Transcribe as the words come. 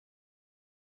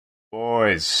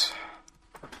boys.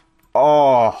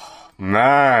 Oh,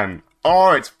 man.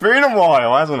 Oh, it's been a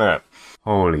while, hasn't it?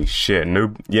 Holy shit.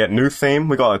 New theme.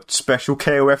 We got a special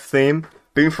KOF theme.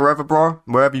 Been forever, bro.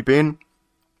 Where have you been?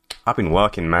 I've been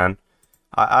working, man.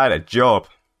 I had a job.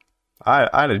 I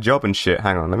had a job and shit.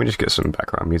 Hang on, let me just get some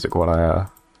background music while I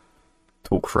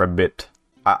talk for a bit.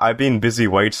 I've been busy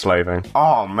wage slaving.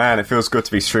 Oh man, it feels good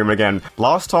to be streaming again.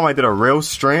 Last time I did a real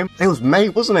stream, it was May,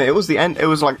 wasn't it? It was the end, it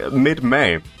was like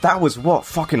mid-May. That was what,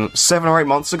 fucking 7 or 8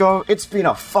 months ago? It's been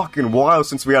a fucking while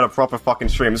since we had a proper fucking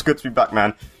stream. It's good to be back,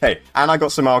 man. Hey, and I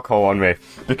got some alcohol on me,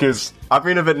 because I've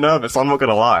been a bit nervous, I'm not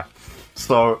gonna lie.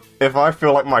 So, if I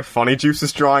feel like my funny juice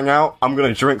is drying out, I'm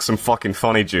gonna drink some fucking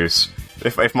funny juice.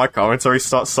 If my commentary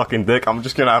starts sucking dick, I'm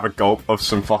just gonna have a gulp of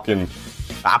some fucking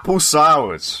apple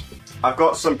sours. I've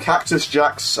got some Cactus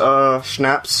Jack's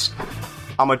schnapps.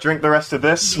 I'm gonna drink the rest of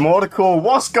this. Mordical,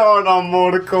 what's going on,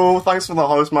 Mordical? Thanks for the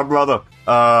host, my brother.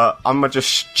 I'm gonna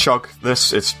just chug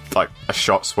this. It's like a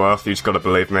shot's worth. You just gotta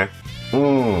believe me.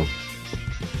 Oh,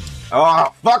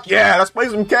 fuck yeah! Let's play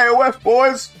some KOF,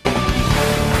 boys!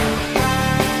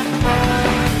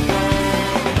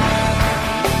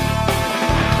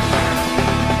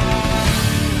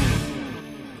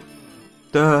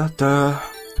 Da da.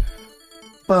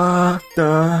 Ba,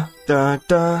 da, da,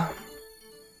 da.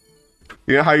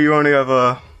 You know how you only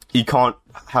have you can't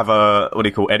have a, what do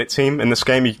you call, edit team in this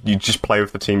game? You just play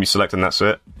with the team you select and that's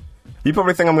it. You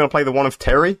probably think I'm gonna play the one of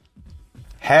Terry?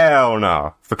 Hell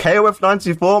no. For KOF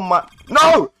 94,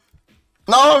 No!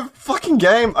 No! Fucking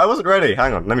game! I wasn't ready.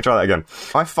 Hang on, let me try that again.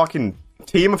 My fucking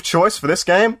team of choice for this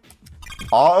game?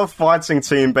 Art of Fighting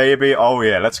team, baby. Oh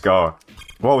yeah, let's go.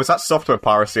 Whoa, is that software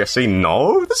piracy I see?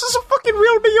 No? This is a fucking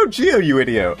real Neo Geo, you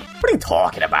idiot. What are you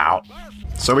talking about?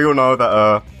 So we all know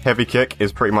that, heavy kick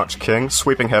is pretty much king.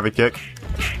 Sweeping heavy kick.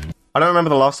 I don't remember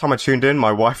the last time I tuned in.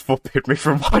 My wife forbid me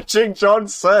from watching John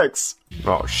 6.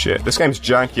 Oh shit. This game's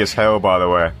janky as hell, by the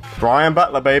way. Brian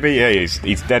Butler, baby. Yeah,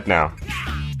 he's dead now.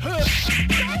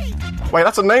 Wait,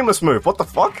 that's a nameless move. What the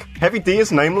fuck? Heavy D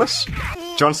is nameless?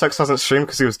 John 6 hasn't streamed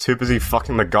because he was too busy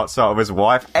fucking the guts out of his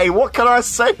wife. Hey, what can I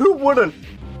say? Who wouldn't?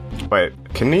 Wait,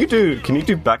 can you do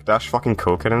backdash fucking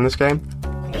coolkit in this game?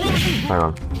 Hang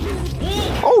on.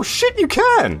 Oh shit, you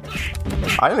can!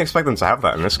 I didn't expect them to have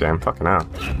that in this game. Fucking hell.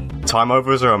 Time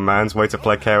overs are a man's way to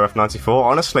play KOF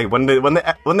 94. Honestly, when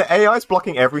the AI's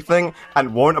blocking everything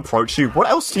and won't approach you, what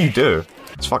else do you do?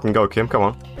 Let's fucking go, Kim. Come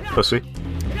on, pussy.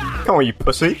 Come on, you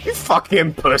pussy. You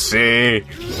fucking pussy.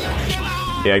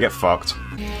 Yeah, get fucked.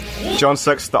 John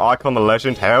 6, the icon, the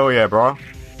legend. Hell yeah, bro.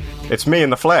 It's me in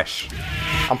the flesh.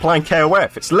 I'm playing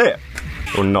KOF. It's lit.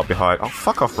 Will not be hide. Oh,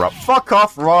 fuck off, Rob. Fuck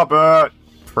off, Robert.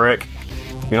 Prick.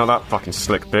 You know that fucking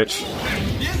slick bitch.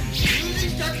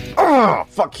 Oh,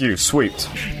 fuck you. Sweeped.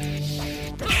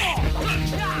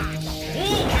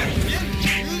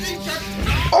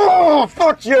 Oh,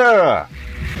 fuck yeah.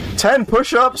 10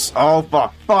 push-ups? Oh,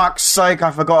 for fuck's sake,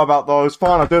 I forgot about those.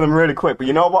 Fine, I'll do them really quick, but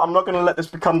you know what? I'm not gonna let this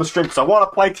become the stream, because I want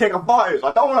to play King of Fighters.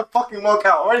 I don't want to fucking work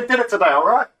out. I already did it today,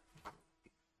 alright?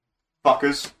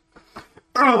 Fuckers.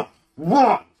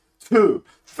 1, 2,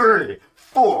 3,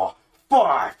 4,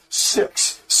 5,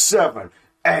 6, 7,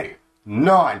 8,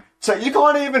 9, 10. You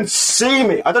can't even see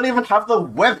me. I don't even have the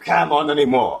webcam on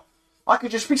anymore. I could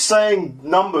just be saying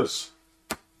numbers.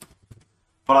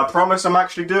 But I promise I'm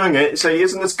actually doing it, so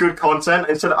isn't this good content?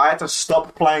 Instead, I had to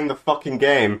stop playing the fucking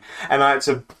game, and I had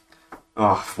to...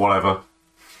 Oh, whatever.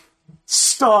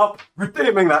 Stop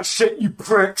redeeming that shit, you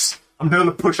pricks! I'm doing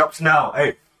the push-ups now.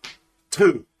 8,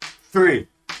 2, 3,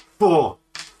 4,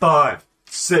 5,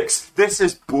 6. This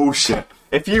is bullshit.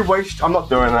 If you waste... I'm not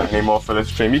doing that anymore for this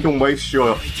stream. You can waste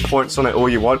your points on it all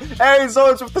you want. Hey,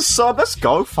 Zones with the sub. Let's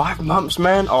go. 5 months,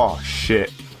 man. Oh,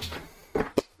 shit.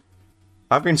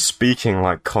 I've been speaking,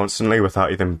 like, constantly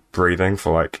without even breathing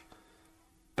for, like...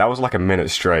 That was like a minute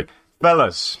straight.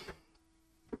 Fellas.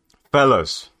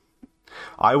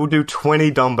 I will do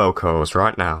 20 dumbbell curls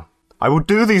right now. I will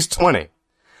do these 20.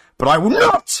 But I will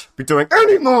not be doing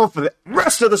any more for the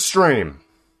rest of the stream.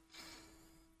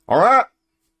 Alright?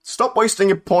 Stop wasting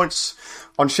your points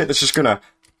on shit that's just gonna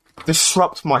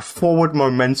disrupt my forward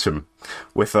momentum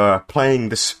with, playing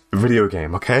this video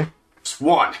game, okay? Just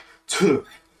 1, 2...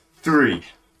 3,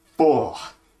 4,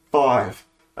 5,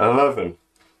 11,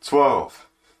 12,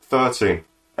 13,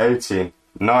 18,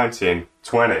 19,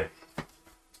 20.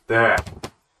 There.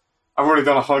 I've already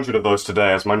done 100 of those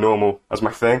today as my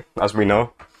thing, as we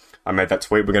know. I made that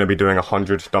tweet, we're going to be doing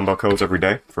 100 dumbbell curls every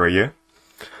day for a year.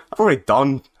 I've already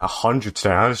done 100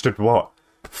 today, I just did what?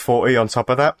 40 on top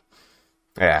of that?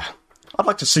 Yeah. I'd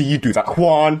like to see you do that,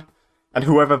 Juan! And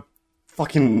whoever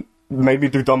fucking made me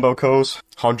do dumbbell curls.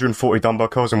 140 dumbbell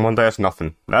curls in one day, that's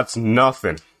nothing. That's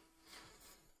nothing.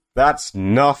 That's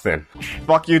nothing.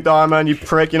 Fuck you, Diamond, you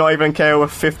prick. You're not even in KO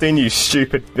with 15, you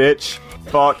stupid bitch.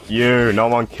 Fuck you. No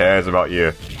one cares about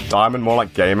you. Diamond, more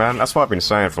like gay man. That's what I've been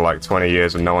saying for like 20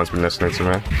 years and no one's been listening to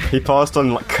me. He passed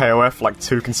on like KOF like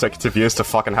 2 consecutive years to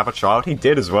fucking have a child. He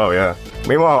did as well, yeah.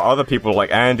 Meanwhile, other people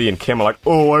like Andy and Kim are like,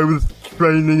 oh, I was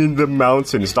training in the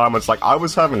mountains. Diamond's like, I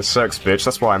was having sex, bitch.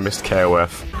 That's why I missed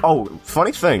KOF. Oh,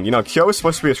 funny thing, you know, Kyo is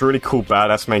supposed to be this really cool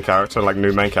badass main character, like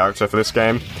new main character for this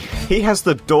game. He has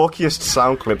the dorkiest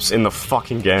sound clips in the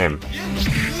fucking game.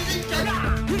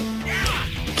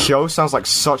 Kyo sounds like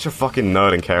such a fucking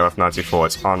nerd in KOF 94,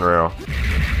 it's unreal.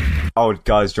 Oh,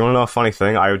 guys, do you wanna know a funny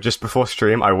thing? Just before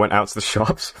stream, I went out to the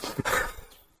shops.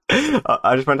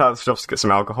 I just went out to the shops to get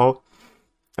some alcohol.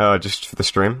 Just for the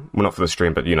stream. Well, not for the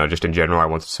stream, but, you know, just in general, I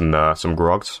wanted some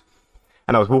grogs.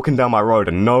 And I was walking down my road,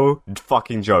 and no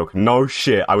fucking joke, no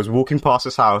shit, I was walking past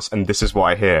his house, and this is what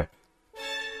I hear.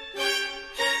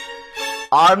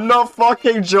 I'm not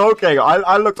fucking joking.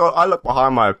 I looked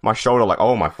behind my shoulder like,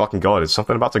 oh my fucking god, is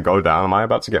something about to go down? Am I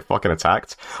about to get fucking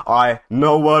attacked?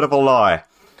 No word of a lie.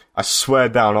 I swear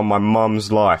down on my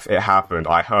mum's life, it happened.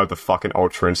 I heard the fucking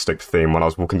Ultra Instinct theme when I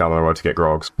was walking down the road to get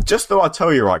grogs. Just thought I'd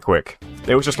tell you right quick.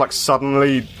 It was just like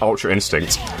suddenly Ultra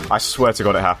Instinct. I swear to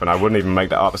god it happened. I wouldn't even make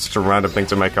that up. It's such a random thing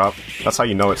to make up. That's how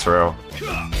you know it's real.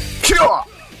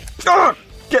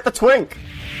 Get the twink!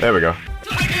 There we go.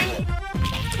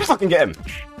 Fucking get him!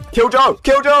 Kill Joe!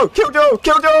 Kill Joe! Kill Joe!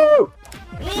 Kill Joe!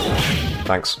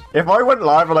 Thanks. If I went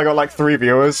live and I got like 3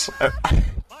 viewers,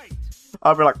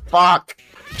 I'd be like, fuck!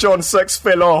 John 6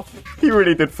 fell off. He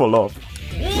really did fall off.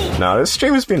 No, this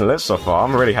stream has been lit so far.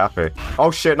 I'm really happy. Oh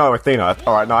shit, no, Athena.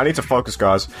 Alright, no, I need to focus,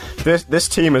 guys. This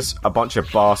team is a bunch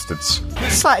of bastards.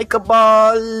 Psycho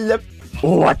ball!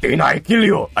 Oh, Athena, I kill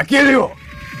you! I kill you!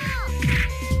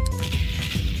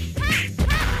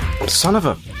 Son of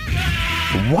a...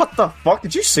 What the fuck?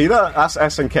 Did you see that? That's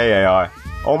SNK AI.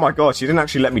 Oh my god, she didn't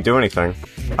actually let me do anything.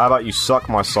 How about you suck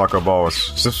my psycho balls?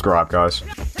 Subscribe, guys.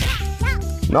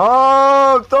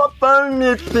 No! Stop burning me,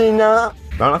 Athena!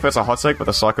 I don't know if it's a hot take, but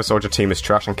the Psycho Soldier team is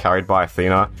trash and carried by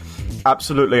Athena.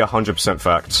 Absolutely 100%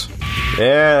 facts.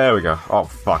 Yeah, there we go. Oh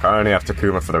fuck, I only have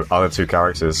Takuma for the other 2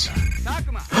 characters.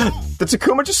 Did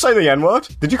Takuma just say the N-word?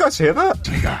 Did you guys hear that?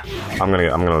 I'm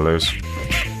gonna lose.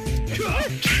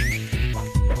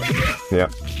 Yeah.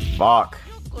 Fuck.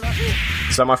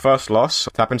 Is that my first loss?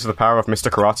 Tap into the power of Mr.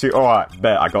 Karate? Alright,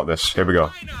 bet, I got this. Here we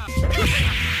go.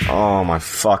 Oh my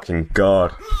fucking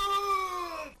god.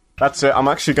 That's it, I'm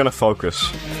actually gonna focus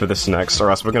for this next, or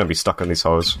else we're gonna be stuck in these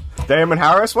holes. Damon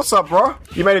Harris, what's up, bro?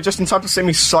 You made it just in time to see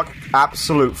me suck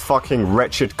absolute fucking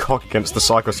wretched cock against the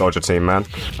Psycho Soldier team, man.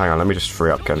 Hang on, let me just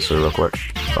free up Kensu real quick.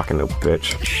 Fucking little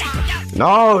bitch.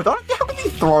 No, don't, how can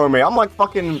you throw me? I'm like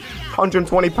fucking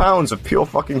 120 pounds of pure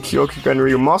fucking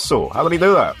Kyokugen-ryu muscle. How did he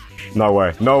do that? No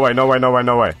way, no way, no way, no way,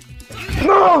 no way.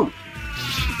 No!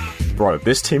 Bro,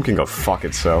 this team can go fuck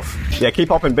itself. Yeah, keep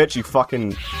hopping, bitch, you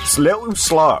fucking little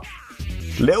slut.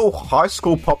 Little high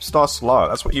school pop star slut.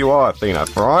 That's what you are, Athena,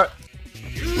 right?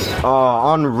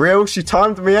 Oh, unreal, she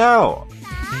timed me out.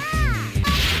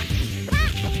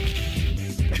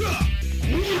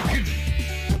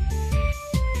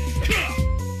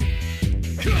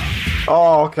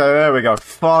 Oh, okay, there we go.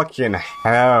 Fucking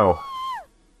hell.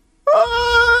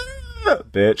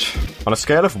 Bitch. On a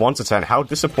scale of 1 to 10, how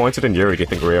disappointed in Yuri do you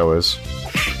think Rio is?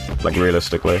 Like,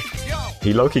 realistically.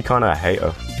 He low-key kinda a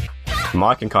hater.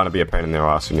 Mike can kinda be a pain in the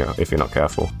ass, you know, if you're not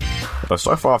careful. But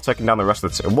so far, I've taken down the rest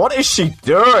of the team. What is she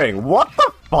doing? What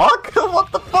the fuck?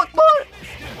 What the fuck,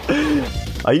 bro?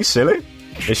 Are you silly?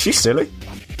 Is she silly?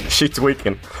 Is she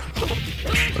tweaking?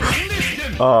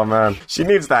 Oh, man. She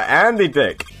needs that Andy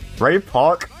dick. Ray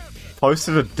Park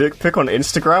posted a dick pic on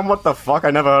Instagram? What the fuck?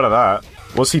 I never heard of that.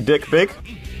 Was he dick big?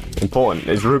 Important.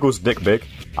 Is Rugel's dick big?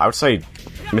 I would say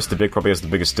Mr. Big probably has the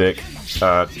biggest dick.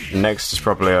 Next is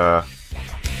probably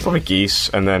Geese,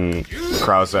 and then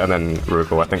Krause, and then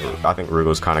Rugel. I think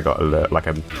Rugel's kind of got like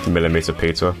a millimeter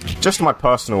Peter. Just my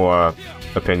personal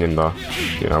opinion, though.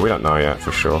 You know, we don't know yet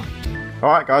for sure. All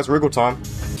right, guys, Rugel time.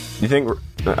 You think?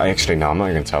 Actually, no, I'm not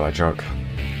even gonna tell that joke.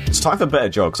 It's time for better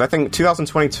jokes. I think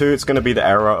 2022, it's going to be the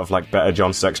era of, like, better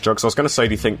John Sex jokes. I was going to say,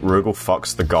 do you think Rugel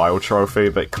fucks the Guile trophy?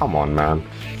 But come on, man.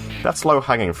 That's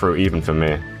low-hanging fruit even for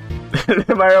me.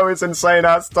 Am I always insane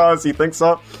ass stars? You think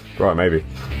so? Right, maybe.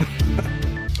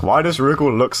 Why does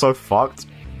Rugel look so fucked?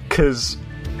 Cause...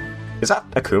 Is that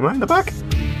Akuma in the back?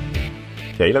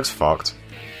 Yeah, he looks fucked.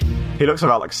 He looks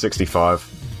about, like, 65.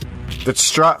 The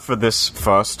strat for this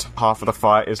first half of the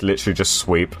fight is literally just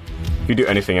sweep. If you do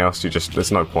anything else,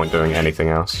 there's no point doing anything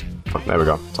else. There we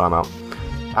go. Timeout.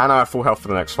 And I have full health for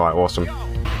the next fight. Awesome.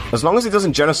 As long as he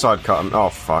doesn't genocide cut him. Oh,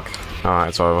 fuck. Alright,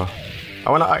 it's over.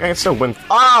 I can still win.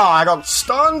 Ah, I got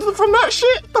stunned from that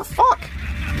shit! The fuck?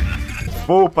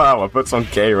 Full power, puts on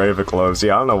gay raver clothes.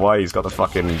 Yeah, I don't know why he's got the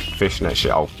fucking fishnet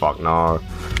shit. Oh, fuck, no.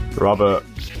 Robert.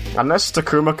 Unless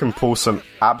Takuma can pull some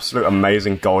absolute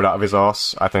amazing gold out of his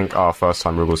ass, I think our first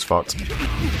time Rugel's fucked.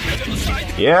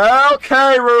 Yeah,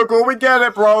 okay, Rugel, we get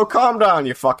it, bro. Calm down,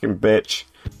 you fucking bitch.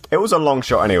 It was a long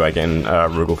shot anyway, getting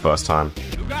Rugel first time.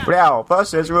 Real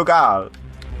versus Rugel.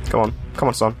 Come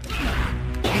on, son.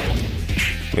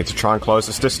 Need to try and close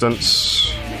this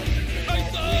distance.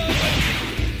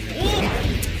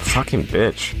 Fucking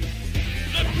bitch.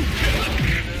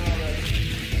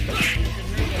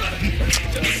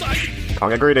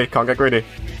 Can't get greedy.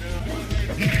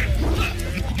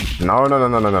 No.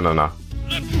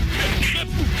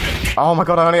 Oh my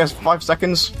god, I only have 5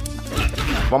 seconds.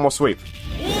 One more sweep.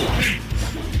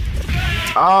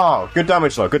 Oh, good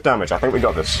damage though, good damage. I think we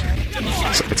got this.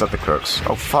 It's at the crooks.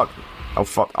 Oh fuck.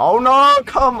 Oh no,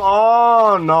 come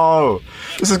on, no.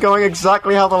 This is going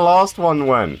exactly how the last one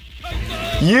went.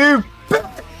 You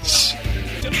bitch!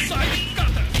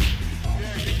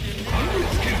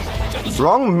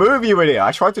 Wrong move, you idiot.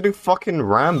 I tried to do fucking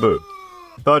Rambo.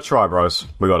 Third try, bros.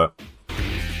 We got it.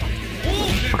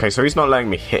 Okay, so he's not letting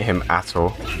me hit him at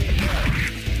all.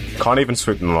 Can't even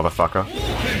sweep the motherfucker.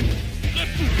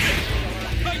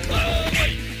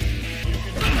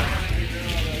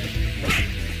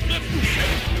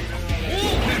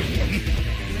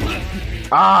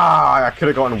 Ah, I could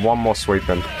have gotten one more sweep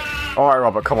in. Alright,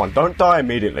 Robert, come on. Don't die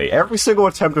immediately. Every single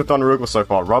attempt we've done Rugel so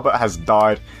far, Robert has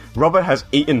died. Robert has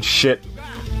eaten shit.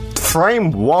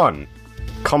 Frame 1.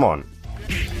 Come on.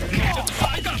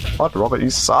 What, Robert? You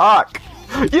suck!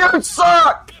 You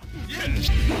suck!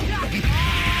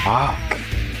 Fuck.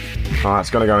 Alright, it's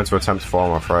gonna go into attempt 4,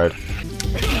 I'm afraid.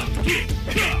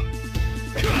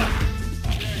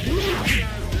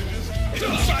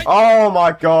 Oh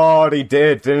my god, he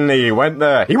did, didn't he? He went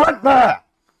there. He went there!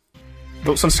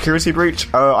 Thoughts on Security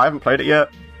Breach? I haven't played it yet.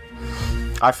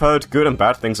 I've heard good and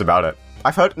bad things about it.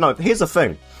 No, here's the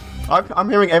thing. I'm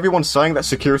hearing everyone saying that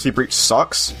Security Breach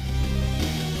sucks,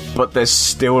 but there's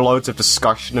still loads of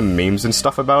discussion and memes and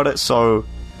stuff about it, so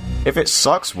if it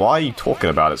sucks, why are you talking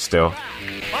about it still?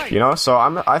 You know, so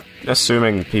I'm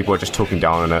assuming people are just talking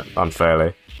down on it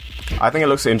unfairly. I think it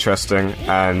looks interesting,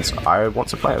 and I want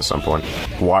to play it at some point.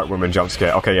 White woman jump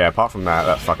scare. Okay, yeah, apart from that,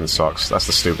 that fucking sucks. That's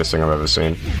the stupidest thing I've ever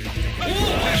seen.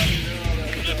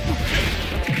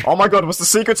 Oh my god, was the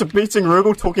secret to beating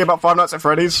Rugel talking about Five Nights at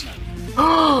Freddy's?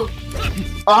 Oh,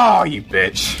 you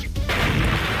bitch.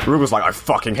 Rugel's like, I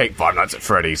fucking hate Five Nights at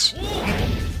Freddy's.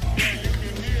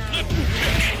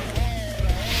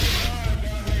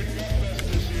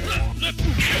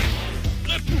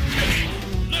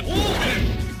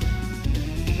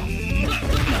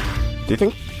 Do you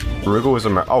think Rugel was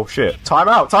a oh shit. Time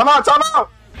out! Hey,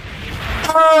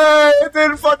 it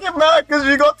didn't fucking matter because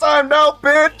you got timed out,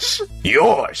 bitch!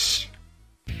 Yosh!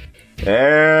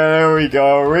 There we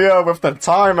go, Rio with the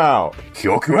timeout!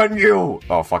 Kyokugen Ryu!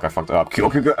 Oh fuck, I fucked it up.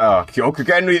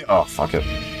 Kyokugen Ryu! Oh fuck it.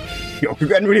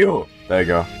 Kyokugen Ryu! There you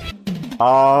go.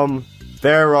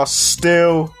 There are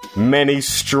still many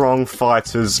strong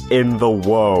fighters in the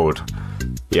world.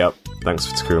 Yep, thanks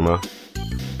for Takuma.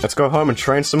 Let's go home and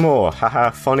train some more. Haha,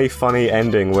 funny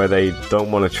ending where they don't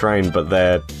want to train, but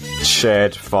their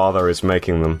shared father is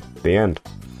making them. The end.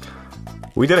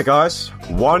 We did it, guys.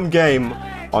 One game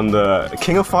on the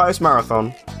King of Fighters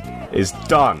Marathon is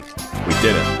done. We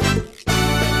did it.